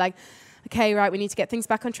rest of you will be like, okay, right, we need to get things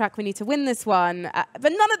back on track. We need to win this one.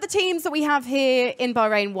 But none of the teams that we have here in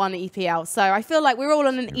Bahrain won EPL. So I feel like we're all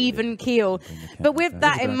on an even keel. But with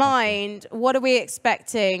that in mind, what are we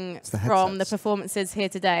expecting the from the headsets. performances here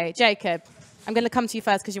today? Jacob, I'm going to come to you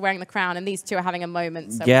first because you're wearing the crown and these two are having a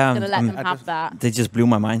moment. So Yeah, we're going to let I'm- them have that. they just blew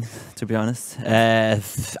my mind, to be honest. I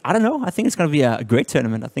don't know. I think it's going to be a great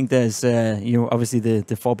tournament. I think there's, obviously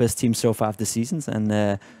the four best teams so far of the seasons.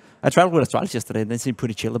 And I traveled with ASTRALIS yesterday. They seem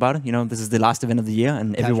pretty chill about it. You know, this is the last event of the year,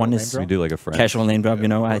 and Casual everyone name is drop? We do like a friend. casual name drop. You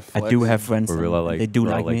know, I do have friends. We're and real like they do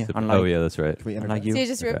we're all like me. super- Unlike, oh yeah, that's right. unlike you. So you're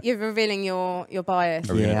just Okay. you're revealing your bias.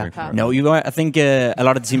 Are we gonna Yeah. drink more? No, I think a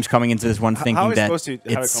lot of the teams coming into this one How are thinking we that supposed to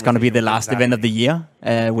have a it's going to be the conversation last with event of the that?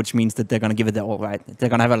 year, which means that they're going to give it their all right. They're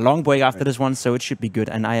going to have a long break after this one, so it should be good.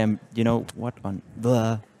 And I am, what on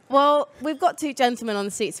the... Well, we've got two gentlemen on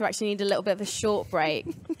the seats who actually need a little bit of a short break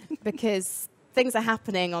because things are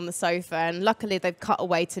happening on the sofa, and luckily they've cut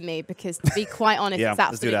away to me because, to be quite honest, Yeah, it's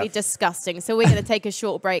let's do absolutely that. disgusting. So we're going to take a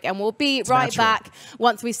short break, and we'll be right natural. back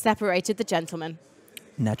once we've separated the gentlemen.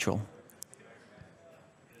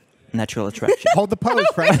 Natural attraction. Hold the pose,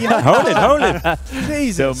 Frankie. Hold it.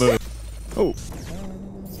 Jesus. Oh.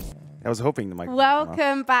 I was hoping the microphone would come off.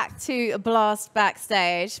 Welcome back to Blast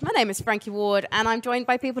Backstage. My name is Frankie Ward, and I'm joined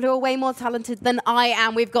by people who are way more talented than I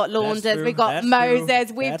am. We've got Launders, true. we've got That's Moses,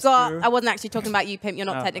 true. we've That's got... true. I wasn't actually talking about you, Pimp. You're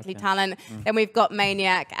not technically talent. Then we've got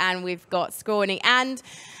Maniac, and we've got Scrawny. And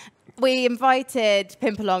we invited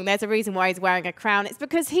Pimp along. There's a reason why he's wearing a crown. It's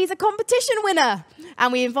because he's a competition winner.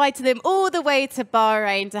 And we invited him all the way to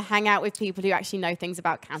Bahrain to hang out with people who actually know things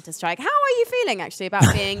about Counter-Strike. How are you feeling, actually,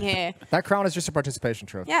 about being here? That crown is just a participation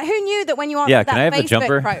trophy. Yeah, who knew that when you answered Yeah, that can I have the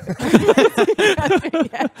Facebook jumper?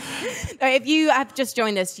 Yeah. No, if you have just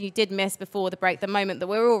joined us, you did miss before the break the moment that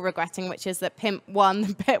we're all regretting, which is that Pimp won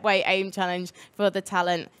the Betway Aim Challenge for the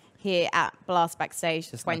talent here at Blast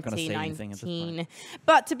Backstage Just not gonna say anything at this 2019.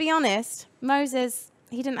 But to be honest, Moses,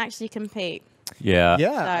 he didn't actually compete. Yeah.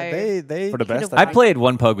 Yeah, So- they For the best. I played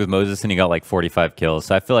one pug with Moses and he got like 45 kills.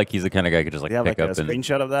 So I feel like he's the kind of guy who could just like Do you have pick like a up and.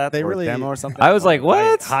 screenshot of that They or really- a demo or something? I was like,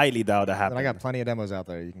 what? I highly doubt that And happened. I got plenty of demos out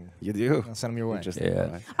there. You do? I'll send them your way. Interesting.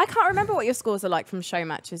 Yeah. I can't remember what your scores are like from show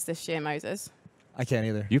matches this year, Moses. I can't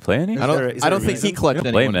either. You play any? Is I there- is don't. there I a don't think reason? he collected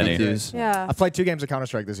You don't play any many. 1v2s. Yeah. I played 2 games of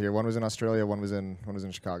Counter-Strike this year. One was in Australia, one was in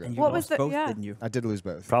Chicago. And you What was lost the- both, yeah. didn't you? I did lose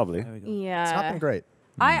both. Probably. There we go. Yeah. It's not been great.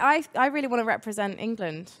 I really want to represent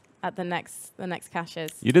England at the next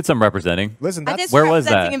caches. You did some representing. Listen, I that's did Where was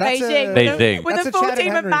representing that? in That's Beijing, a- Beijing. with That's a a full Chad and team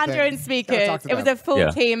of Henry Mandarin thing. speakers. Gotta talk to It was them. a full Yeah.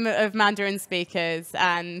 team of Mandarin speakers,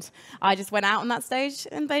 and I just went out on that stage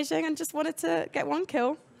in Beijing and just wanted to get 1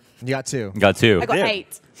 kill. you got 2. Got 2. I got Yeah.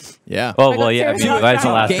 8. Yeah. Oh, I well, got yeah. I 2 mean, in the that's the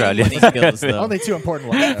last last round. Game-winning skills, though. Only 2 important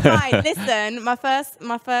ones. It's fine. Listen, my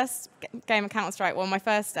first game of Counter-Strike, well, my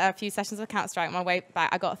first few sessions of Counter-Strike, on my way back,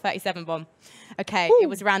 I got a 37 bomb. Okay, it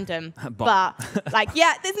was random. But, like,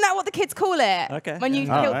 yeah, isn't that what the kids call it? Okay. When you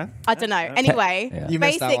Yeah. kill... Alright. I don't know. Anyway, Yeah. You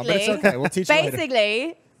missed that one, but it's okay. We'll teach you later.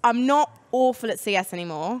 basically, I'm not awful at CS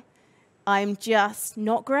anymore. I'm just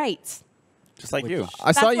not great. Just like you.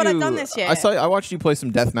 I saw That's what you. I've done this year. I watched you play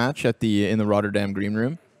some deathmatch in the Rotterdam green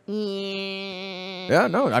room. Yeah,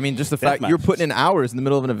 no, I mean just the fact Deathmatch. you're putting in hours in the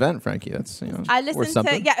middle of an event, Frankie. That's I worth listened to,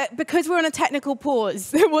 something. yeah, because we're on a technical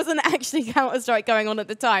pause. There wasn't actually Counter-Strike going on at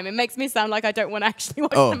the time. It makes me sound like I don't want to actually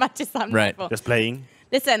watch Oh, the matches I'm right. there for. Just playing.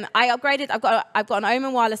 Listen, I upgraded. I've got an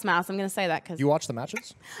Omen wireless mouse. I'm going to say that because You watch the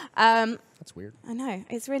matches? um, That's weird. I know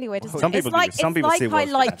it's really weird. Isn't Some it? It's people do. like Some it's people like still I watch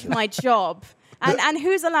the like matches. my job. And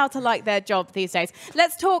who's allowed to like their job these days?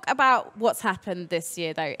 Let's talk about what's happened this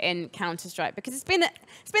year, though, in Counter-Strike, because it's been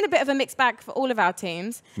a bit of a mixed bag for all of our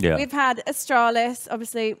teams. Yeah. We've had ASTRALIS,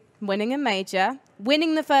 obviously, winning a major,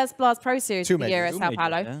 winning the first Blast Pro Series 2 of the year at majors. Sao 2 Paulo.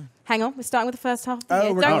 majors, yeah. Hang on, we're starting with the first half of the Oh,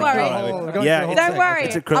 year. we're Don't going worry. through the whole- we're going Yeah, through the whole Don't thing. worry.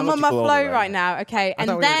 It's a I'm on my chronological flow order, right now. Okay, I and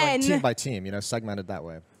thought we were going then team by team, segmented that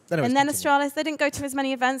way. Anyways, and then continue. ASTRALIS, they didn't go to as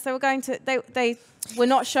many events. They were going to they were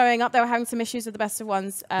not showing up. They were having some issues with the best of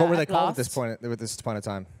ones. What were they at called at Blast. this point? At this point in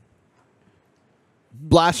time,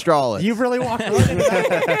 Blastralis. you've really walked away.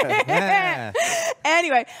 Yeah.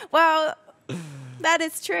 Anyway, well, that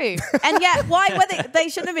is true. And yet, why were they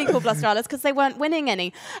shouldn't have been called Blastralis because they weren't winning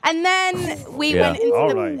any. And then we Yeah. went into All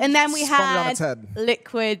the, right. and then we Spun it on its had head.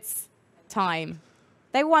 Liquid's time.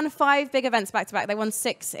 They won 5 big events back to back. They won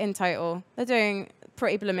 6 in total. They're doing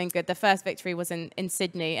pretty blooming good. Their first victory was in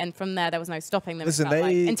Sydney, and from there was no stopping them. it Listen, felt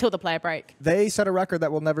like, they- until the player break. They set a record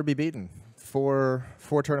that will never be beaten. 4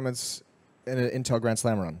 tournaments in an Intel Grand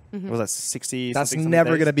Slam run. Mm-hmm. What was that 60? That's something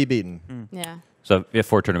never days? going to be beaten. Yeah. So we have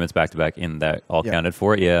 4 tournaments back to back in that all Yeah. counted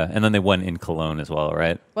for. Yeah. And then they won in Cologne as well,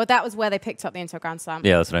 right? Well, that was where they picked up the Intel Grand Slam.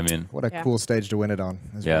 Yeah, that's what I mean. What a Yeah. cool stage to win it on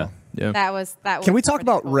as Yeah. well. Yeah. That was. Can we talk pretty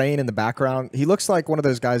about cool. Rain in the background? He looks like one of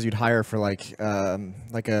those guys you'd hire for like a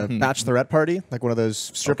bachelorette party, like one of those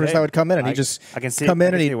strippers Okay. that would come in and he I- just I can see- come I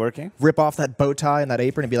in can and see he'd it working. rip off that bow tie and that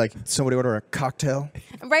apron and be like, somebody order a cocktail.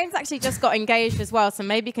 And Rain's actually just got engaged as well, so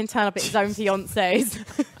maybe he can turn up at his own fiance's.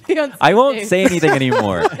 I won't say anything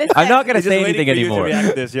anymore. I'm not going to say anything anymore.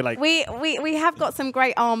 You're like, We have got some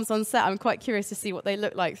great arms on set. I'm quite curious to see what they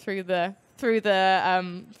look like through the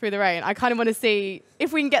rain. I kind of want to see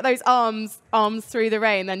if we can get those arms through the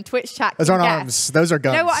rain. Then Twitch chat. Those can aren't guess. arms. Those are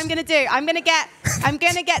guns. You know what I'm gonna do? I'm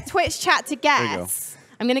gonna get Twitch chat to you go. guess.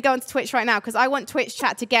 I'm gonna go onto Twitch right now because I want Twitch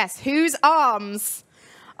chat to guess whose arms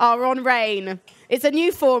are on Rain. It's a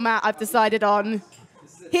new format I've decided on.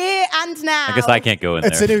 Here and now. I guess I can't go in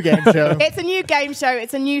It's there. a new game show. It's a new game show.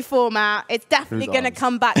 It's a new format. It's definitely Whose going to arms?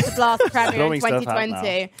 come back to Blast Premier in Throwing stuff out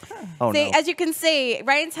 2020. oh See, no. as you can see,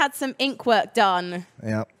 Rain's had some ink work done.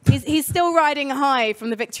 Yeah. He's still riding high from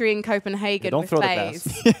the victory in Copenhagen Don't with throw the FAZE.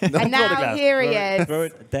 glass. And throw the now glass. here he Throw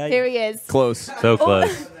is. it there. Here he is. Close. So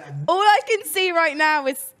close. All I can see right now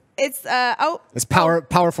is it's It's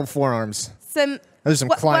powerful forearms. some. Those are some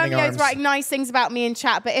climbing Wormio's arms. writing nice things about me in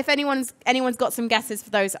chat, but if anyone's got some guesses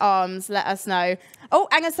for those arms, let us know. Oh,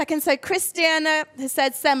 hang on a second. So Christiana has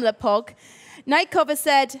said Semmler Pog. Nightcov has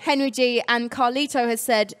said Henry G. And Carlito has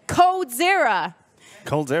said Cold Zero.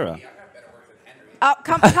 Cold Zero. Oh,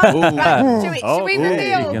 come. Right. Should we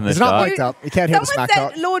reveal? It's not mic'd up. You can't hear the Someone smack said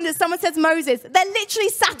talk. Launders. Someone says Moses. They're literally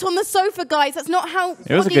sat on the sofa, guys. That's not how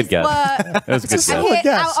It was a good guess. work. It was a good It's a guess. solid Here,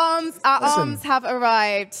 guess. our Listen. arms have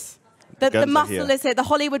arrived. The Guns are muscle here. is here. The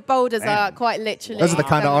Hollywood boulders are quite literally. Those are the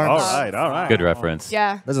kind of going arms. All past. right, all right. Good reference.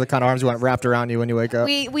 Yeah. Those are the kind of arms you want wrapped around you when you wake up.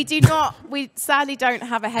 We do not. We sadly don't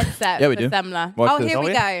have a headset Yeah, we for do. Semmler. Watch Oh, this. here Oh,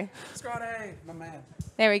 we yeah? go. Scrawny, my man.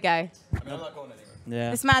 There we go.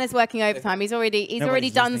 Yeah. This man is working overtime. He's already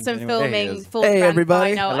Nobody's done listening some anyway. filming There he is. for the Hey, grand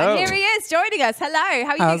everybody. final. Hello. And here he is joining us. Hello.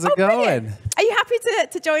 How are you How's doing? it Brilliant. going? Are you happy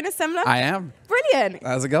to join us, Semmler? I am. Brilliant.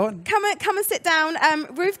 How's it going? Come and sit down.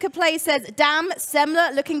 Rufka Play says, "Damn,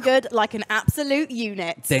 Semmler looking good like an absolute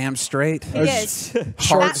unit." Damn straight. He is.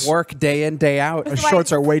 Hard work day in, day out. Those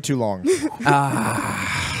shorts are way too long.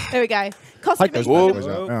 There we go. Like those Costume. bad boys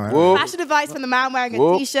up. All right. Fashion advice from the man wearing a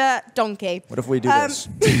Whoop. t-shirt. Donkey. What if we do this?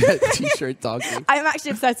 T-shirt dog. I'm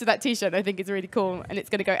actually obsessed with that t-shirt. I think it's really cool, and it's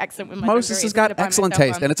going to go excellent with my. Moses dungarees. has I'm gonna got buy excellent myself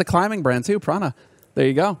taste, one. and it's a climbing brand too, Prana. There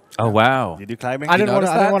you go. Oh, wow. You do climbing? I didn't notice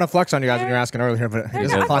that? want to flex on you guys when you were asking earlier, but he I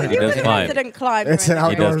doesn't thought climb. you He were does an climb. incident climber. It's an and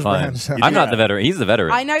He outdoors does climb. brand. So. I'm not the veteran. He's the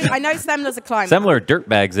veteran. I know Semmler's a climber. Semmler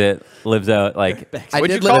dirtbags it, lives out like. I What'd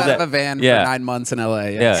did you live call out of that? a van Yeah. for 9 months in LA.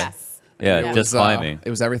 Yeah. Yes. Yeah, Yeah. just climbing.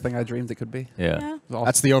 It was everything I dreamed it could be. Yeah. Yeah. It was awesome.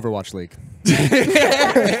 That's the Overwatch League.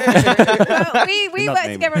 Well, we Not worked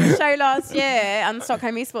named. together on the show last year on the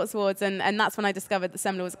Stockholm Esports Awards, and that's when I discovered that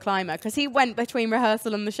Semmler was a climber, because he went between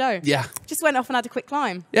rehearsal and the show. Yeah. Just went off and had a quick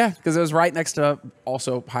climb. Yeah, because it was right next to,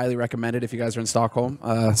 also highly recommended if you guys are in Stockholm,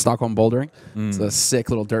 Stockholm Bouldering. It's a sick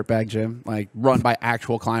little dirtbag gym, like run by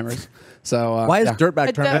actual climbers. So Why is yeah. dirtbag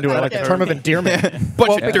A turned into dirtbag like a gym. term of endearment?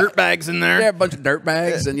 bunch of dirt bags in there. Yeah, a bunch of dirt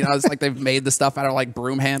bags, and it's like they've made the stuff out of like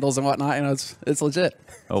broom handles and whatnot. It's legit.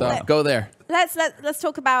 Oh, so wow. go there. Let's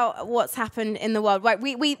talk about what's happened in the world. Right,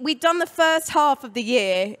 we've done the first half of the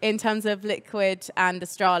year in terms of Liquid and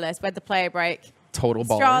Astralis. We had the player break. Total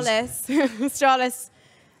ballers. Astralis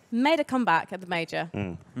made a comeback at the major.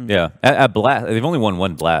 Yeah. At Blast, they've only won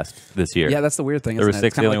one Blast this year. Yeah, that's the weird thing. There were isn't it? 6,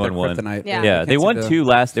 It's kinda they only like won their one. kryptonite. Yeah. Yeah, they can't won seem to- 2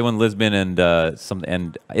 last. They won Lisbon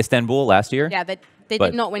and Istanbul last year. Yeah, they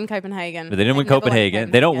But- did not win Copenhagen. But they didn't win never won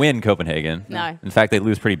Copenhagen. They don't win Copenhagen. No. In fact, they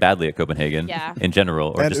lose pretty badly at Copenhagen Yeah. in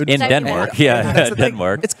general, or And just Udine. in Denmark. Yeah, That's the thing.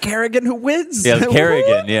 Denmark. It's Kerrigan who wins. Yeah, it's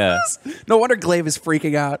Kerrigan. Yeah. No wonder Glaive is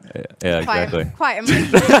freaking out. Yeah, exactly. Quite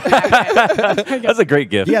emotional. That's a great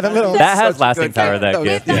gift. Yeah, that little. That has Such a lasting good power, gift. that With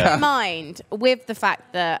gift. With that Yeah. in mind, with the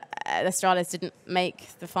fact that Astralis didn't make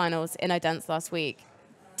the finals in Odense last week,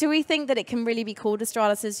 do we think that it can really be called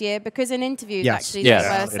Astralis' year? Because in interviews, Yes. actually, Yes. they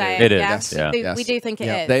Yeah, were it saying, is. It is, yes, yeah. we Yes. do think it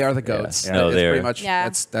is. They are the goats. Yeah. No, it's they're- pretty much. Yeah.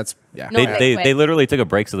 That's yeah. Not They Liquid. literally took a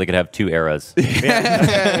break so they could have 2 eras.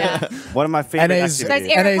 Yeah. One of my favorite NA's, So it's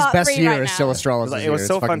activities. era NA's part best 3 year right is still now. Astralis. It was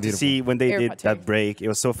so fun to see when they Era did part that two. break. It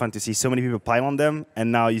was so fun to see so many people pile on them,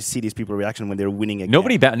 and now you see these people reaction when they're winning again.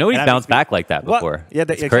 Nobody And I bounced mean, back like that What? before. Yeah,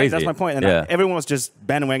 It's exactly, crazy. that's my point. And yeah. everyone was just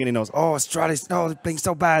bandwagoning those. Oh, Astralis, no, they're playing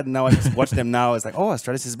so bad. And now I just watch them now. It's like, oh,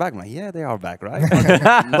 Astralis is back. I'm like, yeah, they are back, right? Where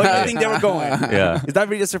do you think they were going? Yeah. Is that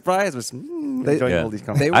really a surprise? Was enjoying yeah. all these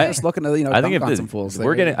comments. They were I- just looking to I think dunk if on this, some fools. I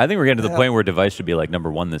think we're getting to the point where Device should be like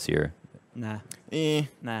 #1 this year. Nah. Eh.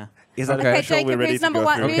 Nah. Is that Okay. a Okay, show we're Jacob, ready who's to number go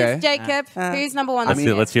 1? through? Okay. Who's Jacob? Who's number 1?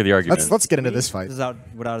 Let's hear the argument. Let's get into this fight. This is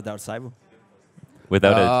without a doubt Cyber.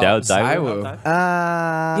 Without a doubt, Zywoo. Without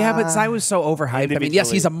Yeah, but Zywoo's so overhyped. I mean, yes,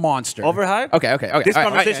 he's a monster. Overhyped? Okay. This all right,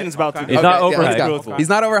 conversation is about to He's not Okay, overhyped. let's go. He's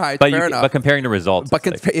not overhyped. But, fair enough. but comparing to results, But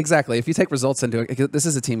it's like- exactly, if you take results into it, this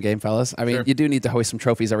is a team game, fellas. I mean, Sure. you do need to hoist some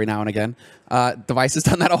trophies every now and again. Device has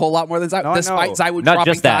done that a whole lot more than Zywoo, No, I despite know. Zywoo not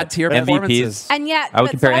dropping just that. god tier MVPs. performances. And yet, I would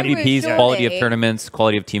but compare Zywoo MVPs, surely- quality of tournaments,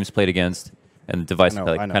 quality of teams played against, and Device I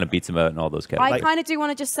know. kind of beats him out in all those I categories. kind of do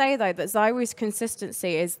want to just say, though, that Zywoo's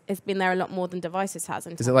consistency has been there a lot more than Devices has.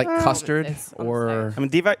 Is it like custard or I mean,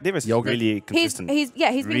 Davis is Yogurt. really He's consistent. been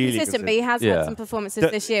Really consistent, but he has Yeah. had some performances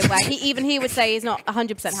The- this year where he would say he's not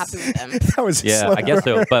 100% happy with them. That was Yeah, slow. I guess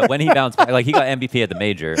so. But when he bounced back, like he got MVP at the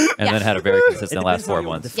major and Yeah. then had a very consistent last 4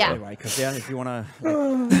 months. Yeah. Right? Because if you want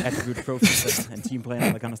to attribute trophies and team play and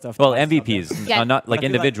all that kind of stuff. Well, that's MVPs, Yeah. not like I feel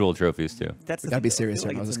like- individual trophies too. That's We gotta be serious here,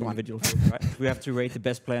 like Moses, it's an come on. individual trophy, right? we have to rate the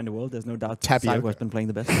best player in the world, there's no doubt Tapioca. Cyber has been playing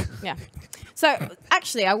the best. Yeah. So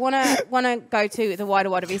actually, I wanna go to the wider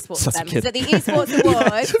world of esports Such with a them. kid. Because at the esports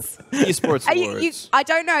awards, Esports awards. I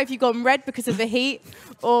don't know if you've gone red because of the heat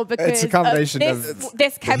or because It's a combination of of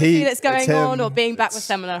this chemistry heat, that's going it's him, on, or being back with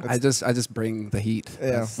Semmler. I just bring the heat.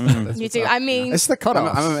 Yeah. That's You what's do. up. I mean, It's the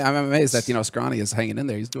cutoff. I'm amazed that Scrawny is hanging in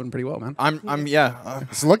there. He's doing pretty well, man. I'm yeah.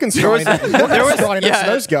 It's looking strong. There was Yeah,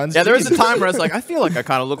 those guns. Yeah, there was a time where I was like, I feel like I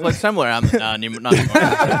kind of look like Semmler. I'm not anymore.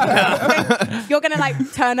 you're gonna like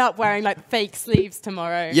turn up wearing like fake sleeves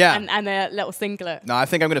tomorrow. Yeah. And a little singlet. No, I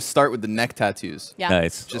think I'm gonna start with the neck tattoos. Yeah.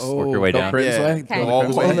 Nice. Just Work your way go down. Prince Yeah. way. Okay. Go All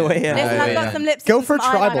the way. All the way, yeah. Listen, I've yeah. got some lipstick. Go for some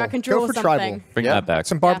eyeliner, tribal. I can draw Go for something. tribal. Bring Yeah. that back.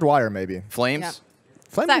 Some barbed Yeah. wire, maybe. Flames. Yeah.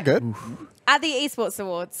 Flames So- are good. At the esports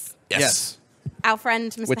awards, Yes. our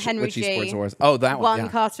friend Mr. Henry which G esports awards? Oh, that one. won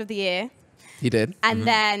Yeah. Caster of the Year, He did. and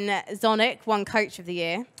then Zonic won Coach of the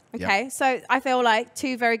Year. Okay, so I feel like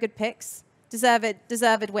two very good picks,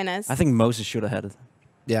 deserved winners. I think Moses should have had it.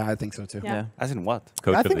 Yeah, I think so too. Yeah. As in what?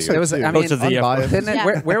 Coach I of think the so. year. It was. too. I mean, Coach of the year. Unbiased. didn't it?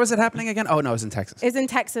 Yeah. Where was it happening again? Oh no, it was in Texas. It's in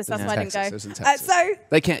Texas. That's why I didn't Texas. go. It was in Texas. So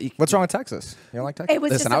They can't. What's wrong with Texas? You don't like Texas? it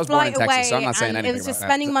was Listen, just I a was born in flight Texas, away, so I'm not saying and it anything was just about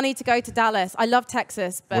that. spending money to go to Dallas. I love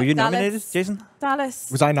Texas, but Were you Dallas, nominated, Jason?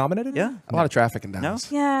 Dallas. Was I nominated? Yeah. A lot of traffic in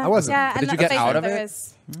Dallas. Yeah, I wasn't. Yeah, But and did you let's get face out of there it?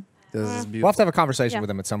 is- This is We'll have beautiful. to have a conversation Yeah. with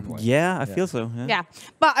him at some point. Yeah, I feel so. Yeah,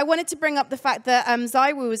 but I wanted to bring up the fact that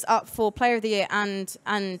Zywu was up for Player of the Year and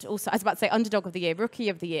also I was about to say Underdog of the Year, Rookie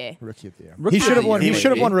of the Year. Rookie of the year. Rookie He should have of the won. year. He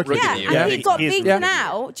should have won rookie. Rookie Yeah, of the and year. he got He's- beaten yeah.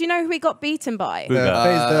 out. Do you know who he got beaten by? Who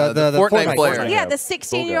got- the Fortnite player. Yeah, the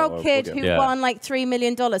 16-year-old kid who Yeah. won like $3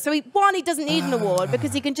 million. So he doesn't need an award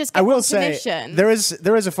because he can just get I will one say commission. there is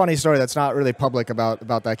a funny story that's not really public about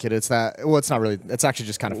that kid. It's that it's not really. It's actually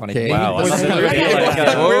just kind of funny. Okay. Wow. Was- I feel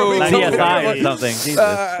Whoa. like CSI or something. Jesus.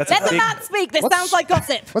 Let the man speak. This sounds like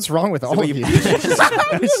gossip. What's wrong with all of you?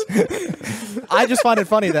 I just find it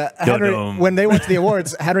funny that Henry, Dum-dum. when they went to the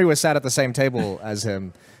awards, Henry was sat at the same table as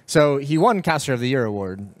him. So he won Caster of the Year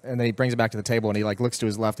award, and then he brings it back to the table, and he like looks to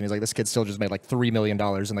his left, and he's like, "This kid still just made like $3 million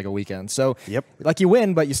in like a weekend." So Yep. like you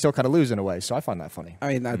win, but you still kind of lose in a way. So I find that funny. I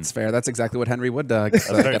mean, that's fair. That's exactly what Henry would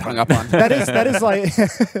get hung up on. That is like.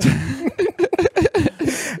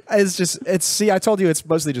 See, I told you it's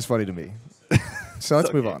mostly just funny to me. So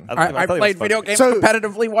let's move on. I played video games So-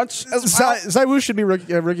 competitively once as well. Zywu should be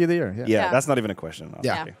rookie of the year. Yeah. Yeah, Yeah. that's not even a question.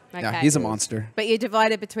 Yeah. Okay. Yeah, Yeah, okay. he's a monster. But you're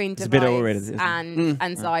divided between It's a bit Device overrated, isn't it?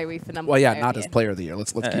 and Zywu for number Well, yeah, one. not as player of the year.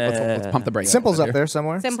 Let's pump the brakes. Simple's on up that there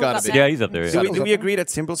somewhere. Simple's gotta up be. there. Yeah, he's up there. Do Yeah. we agree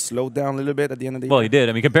that Simple slowed down a little bit at the end of the year? Well, he did.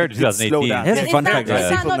 I mean, compared to He did slow 2018. down. Yeah, Is fun that, fact, is that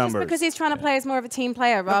Simple not numbers. just because he's trying to play as more of a team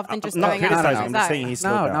player rather than just I'm not going out criticizing. on I'm his just saying own? he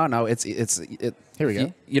slowed down. No. It's Here we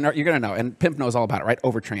go. You're gonna know, and Pimp knows all about it, right?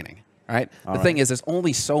 Overtraining, right? The thing is, there's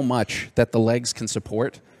only so much that the legs can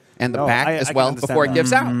support. And the No, back I as can well understand before it that.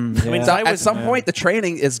 gives out. I mean, So Zai at was- some point, the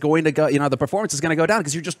training is going to go. The performance is going to go down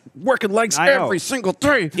because you're just working legs I know. every single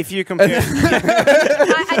day. If you compare,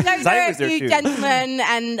 I don't Zai know was if there you too. gentlemen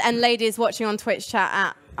and ladies watching on Twitch chat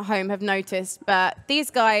at home have noticed, but these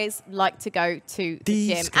guys like to go to the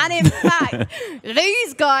gym. And in fact,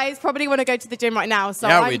 these guys probably want to go to the gym right now. So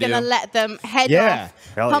Yeah, I'm we going to do. let them head Yeah. off,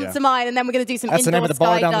 Hell pump yeah. some iron, and then we're going to do some That's the name indoor of the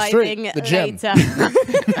bar down the street, skydiving the gym. later.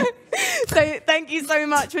 So thank you so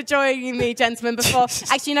much for joining me, gentlemen. Before,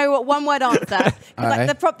 actually, you know what? One word answer. 'Cause, Aye.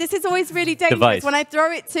 like, this is always really dangerous. Device. When I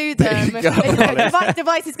throw it to them,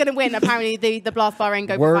 Device is going to win. Apparently, the BLAST BAHRAIN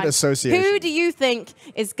Global Word Final. association. Who do you think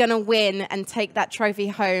is going to win and take that trophy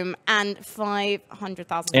home and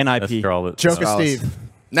 500,000? That's NIP. Astralis. Joker Astralis. Steve.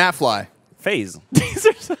 Nafly. phase.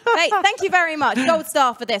 Hey, thank you very much. Gold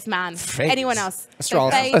star for this man. Anyone else?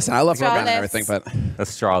 Astralis. FAZE, Listen, I love programming and Astralis. everything, but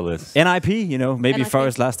Astralis. NIP, maybe NIP.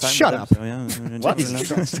 Forrest last time. Shut but, up. so, yeah, What?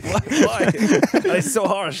 Why? That is so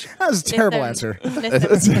harsh. That was a terrible Listen, answer.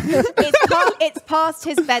 listen. it's past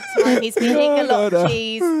his bedtime. He's been eating a lot of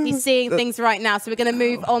cheese. He's seeing things right now. So we're going to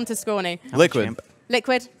move on to Scrawny. Liquid.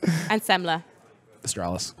 Liquid and Semmler.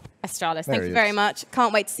 Astralis. Astralis, There thank he you very is. much.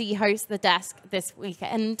 Can't wait to see you host the desk this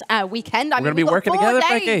weekend. I mean, gonna be we've got working 4 together, days.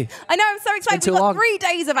 Frankie. I know, I'm so excited. too We've got long. 3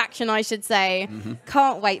 days of action, I should say.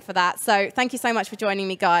 Can't wait for that. So thank you so much for joining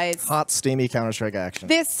me, guys. Hot, steamy Counter-Strike action.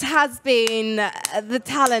 This has been the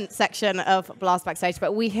talent section of Blast Backstage,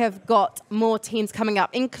 but we have got more teams coming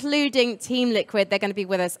up, including Team Liquid. They're going to be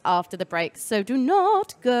with us after the break, so do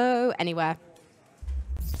not go anywhere.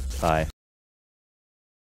 Bye.